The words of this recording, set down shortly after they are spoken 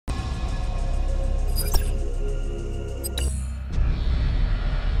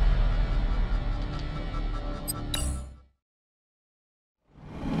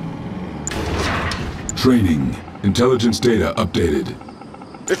Training. Intelligence data updated.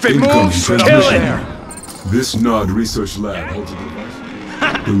 If it moves, kill it! This Nod research lab holds a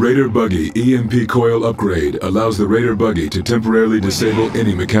device. The Raider Buggy EMP coil upgrade allows the Raider Buggy to temporarily disable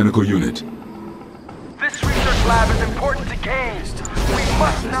any mechanical unit. This research lab is important to Gaze. We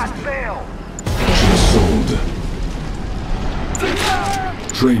must not fail. Sold.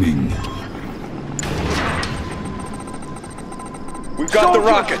 Training. We've got the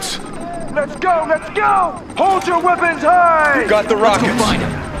rockets. Let's go, let's go! Hold your weapons high! We've got the rockets. Let's go find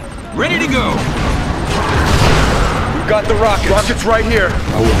him. Ready to go. We've got the rockets. Rockets right here.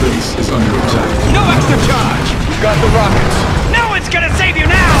 Our base is under attack. No extra charge. We've got the rockets. No one's gonna save you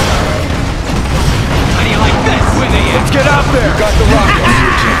now. How do you like this? Where they at? Let's get out there. We've got the rockets.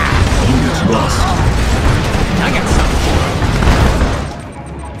 Under attack. Units lost. I got something for him.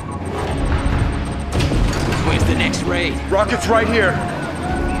 Where's the next raid? Rockets right here.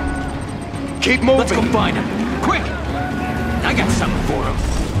 Keep moving. Let's go find him. Quick! I got something for him.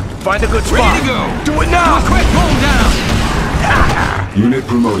 Find a good spot. Ready to go. Do it now. Do it quick. Roll down. Unit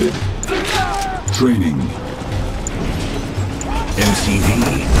promoted. Training.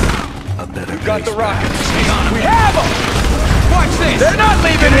 MCV. A better We've got the rockets. Hang on. We have them. Watch this. They're not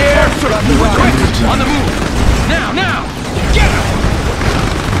leaving here. Got the Quick! rockets. On the move! Now! Get him!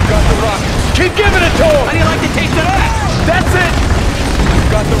 Got the rockets. Keep giving it to them. How do you like the taste of that? That's it.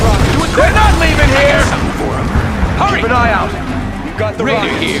 Got the rockets. Do it quick. They're not leaving I here. got something for him. Hurry! Keep an eye out. We've got the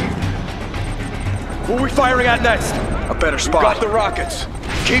Raider rockets. here. Who are we firing at next? A better spot. We've got the rockets.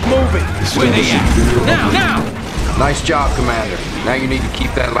 Keep moving. Where they at? Now! Nice job, Commander. Now you need to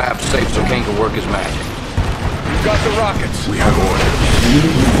keep that lab safe so King can work his magic. We've got the rockets. We have orders.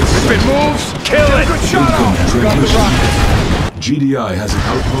 If it moves, kill it. Good shot off. We've got the rockets. GDI has an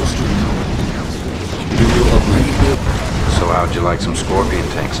outpost to the north. Video upgrade. So how'd you like some Scorpion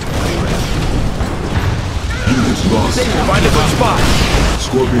tanks to play with? Units lost. Find a good spot.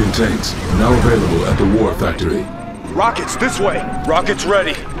 Scorpion tanks now available at the War Factory. Rockets this way. Rockets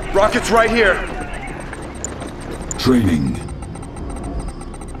ready. Rockets right here. Training.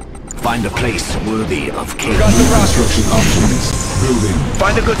 Find a place worthy of King. Got the rockets. Construction options. Building.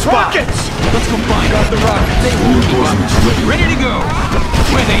 Find a good spot. Rockets. Let's go find Got him. the rockets. Reinforcements ready. Ready to go.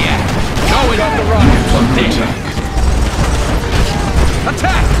 Where they at? Going. Got the rockets. Under attack.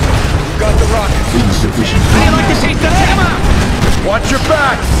 Attack! Got the rockets. Insufficient How do you like the funds. taste of that? Come on! Watch your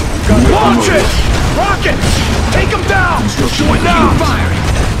backs. Got the Launch it. Rockets. Take them down. Do it now. Firing.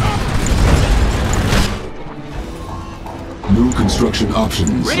 New construction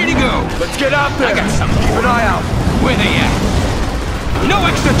options. Ready to go. Let's get out there. I got something. Keep an eye out. Where they at? No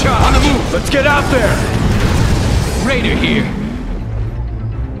extra charge. On the move. Let's get out there. Raider here.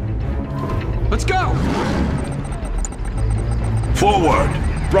 Let's go. Forward.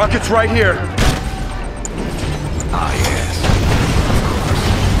 Rockets right here. Ah, yes.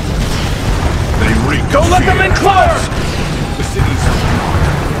 They reek. Don't let them in close. The city's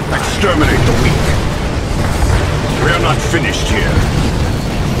exterminate the weak. We are not finished here.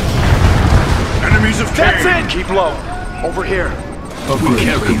 Enemies of That's King. it. Keep low. Over here. We Upgrade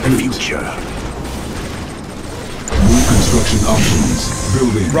carry the complete. future. New construction options.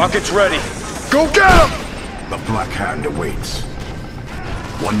 Building. Rockets ready. Go get 'em. The Black Hand awaits.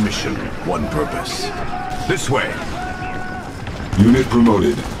 One mission, one purpose. This way. Unit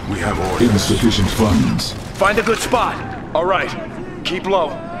promoted. We have orders. Insufficient funds. Find a good spot. All right. Keep low.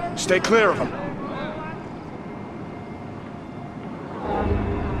 Stay clear of them.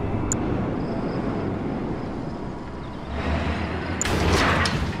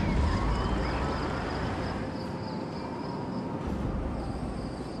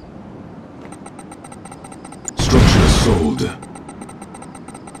 Structure sold.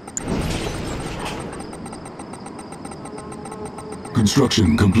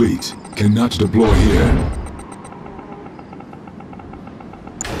 Construction complete. Cannot deploy here.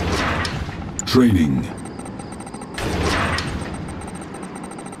 Training.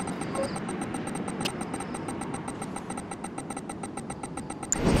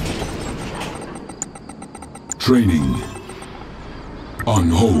 Training. On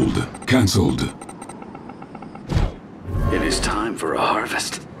hold. Cancelled. It is time for a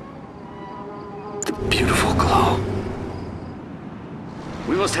harvest. The beautiful glow.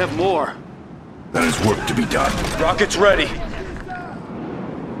 We must have more. There is work to be done. Rockets ready.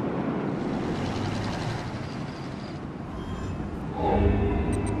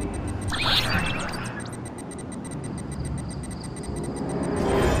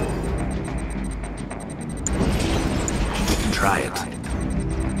 Try it.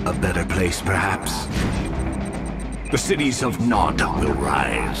 A better place, perhaps. The cities of Nod will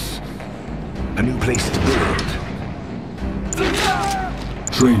rise. A new place to build.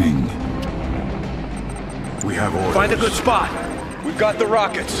 Training. We have orders. Find a good spot. We've got the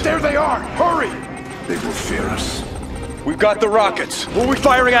rockets. There they are! Hurry! They will fear us. We've got the rockets. Who are we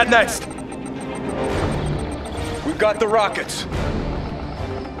firing at next? We've got the rockets.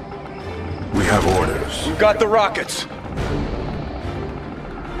 We have orders. We've got the rockets.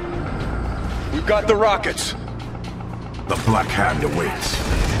 We've got the rockets. The Black Hand awaits.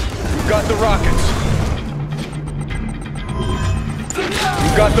 We've got the rockets.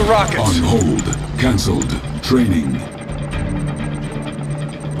 We've got the rockets. On hold. Cancelled. Training.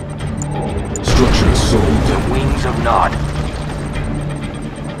 Structure sold. The wings of Nod.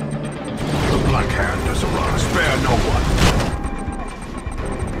 The Black Hand has arrived. Spare no one.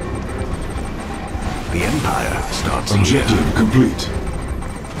 The Empire starts Objective here. complete.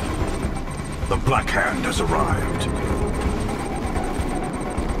 The Black Hand has arrived.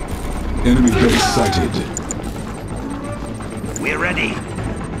 Enemy base sighted. We're ready.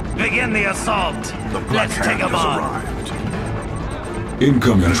 Begin the assault. The Black Let's Hand take 'em has on. arrived.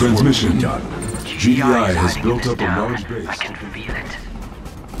 Incoming transmission. Done. GDI has built up a large I base. can feel it.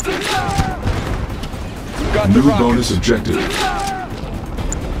 We've got the New rockets. bonus objective.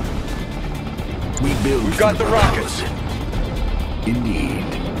 We build. We've got the rockets. Indeed.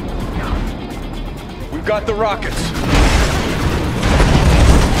 We've got the rockets.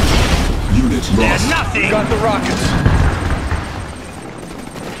 Unit There's lost. nothing. We've got the rockets.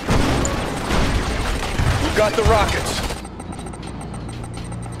 We've got the rockets.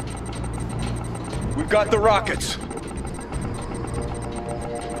 We've got the rockets.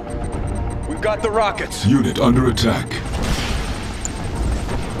 We've got the rockets. Unit under attack.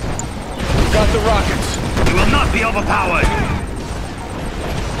 We've got the rockets. We will not be overpowered.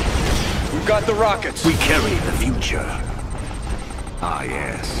 We've got the rockets. We carry the future. Ah,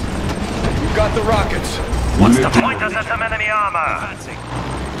 yes. We've got the rockets. What's the Unit point? Us at some enemy armor.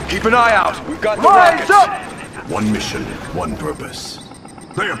 Keep an eye out. We've got the rockets. One mission, one purpose.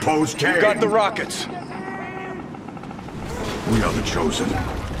 They oppose Cain. We've got the rockets. We are the chosen.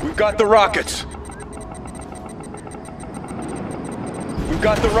 We've got the rockets. We've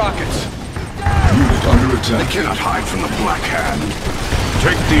got the rockets. Unit under They attack. cannot hide from the Black Hand.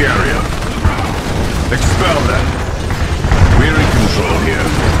 Take the area. Expel them. We're in control here.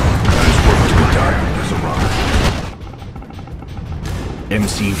 There is work to be done. Has arrived.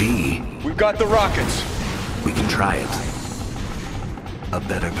 MCV. We've got the rockets. We can try it. A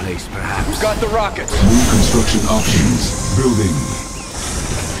better place, perhaps. We've got the rockets. New construction options. Building.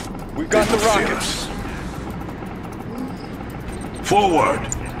 We've got the They will fear rockets. us. Forward.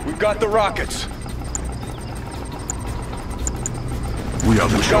 We've got the rockets. We are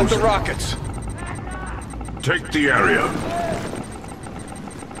the We've got the chosen. rockets. Take the area.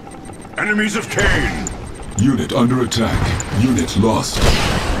 Enemies of Cain. Unit under attack. Unit lost.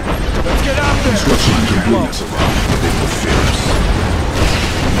 Let's get out there. Construction complete. They will fear us.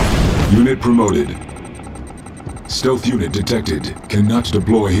 Unit promoted. Stealth unit detected. Cannot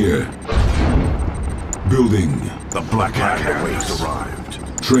deploy here. Building. The Black Hand has arrived.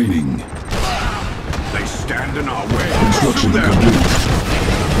 Training. They stand in our way. Construction Pursue them. complete.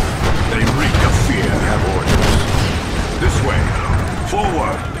 They reek of fear. We have orders. This way.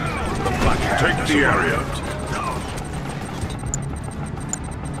 Forward. The Black Hand Take the area.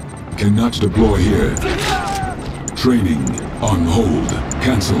 Cannot deploy here. Training. On hold.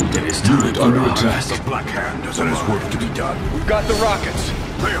 Cancelled. Unit under attack. The Black Hand has work to be done. We've got the rockets.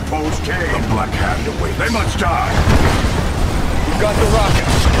 They oppose Cain. The Black Hand awaits. They must die. We've got the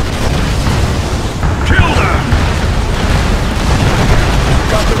rockets. Kill them. We've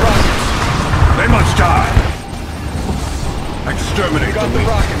got the rockets. They must die. We've Exterminate got the the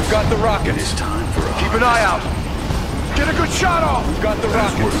weak. rockets. We've got the rockets. It's time for us. Keep an eye out. Get a good shot off. We've got the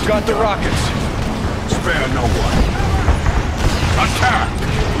rockets. We've got the rockets. Spare no one. Attack.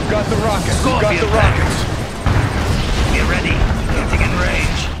 We've got the rockets. We've got the Scorpion rockets. Get ready. Getting in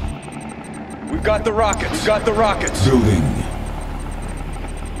range. We've got the rockets. We've got the rockets. Building.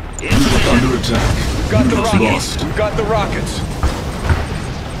 Unit under attack. We've got the Unit rockets. lost. We've got the rockets.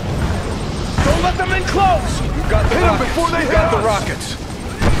 Don't let them in close. We've got the rockets. Before they We've got the rockets.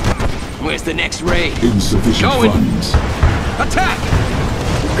 Where's the next raid? Insufficient Going. funds. Attack!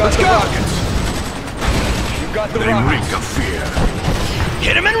 We've got the rockets. We've got the They rockets. reek of fear.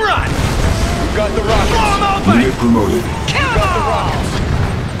 Hit him and run! We've got the Blow him rockets. open! Unit promoted. Kill We've got the rockets.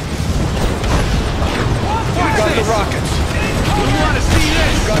 We've got the rockets. You wanna see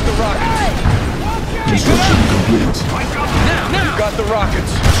this? We've got the rockets. Construction complete. Now! We've got the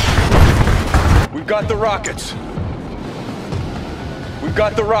rockets. We've got the rockets. We've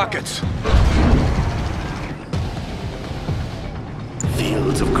got the rockets.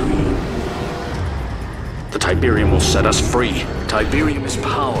 fields of green. The Tiberium will set us free. Tiberium is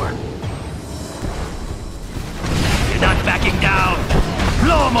power. You're not backing down.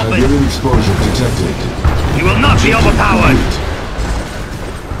 Blow him open. Tiberium exposure detected. You will not be overpowered. Complete.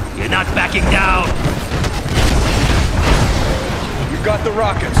 You're not backing down. We've got the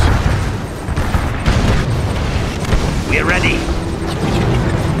rockets. We're ready.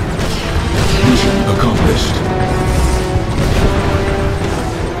 Mission accomplished.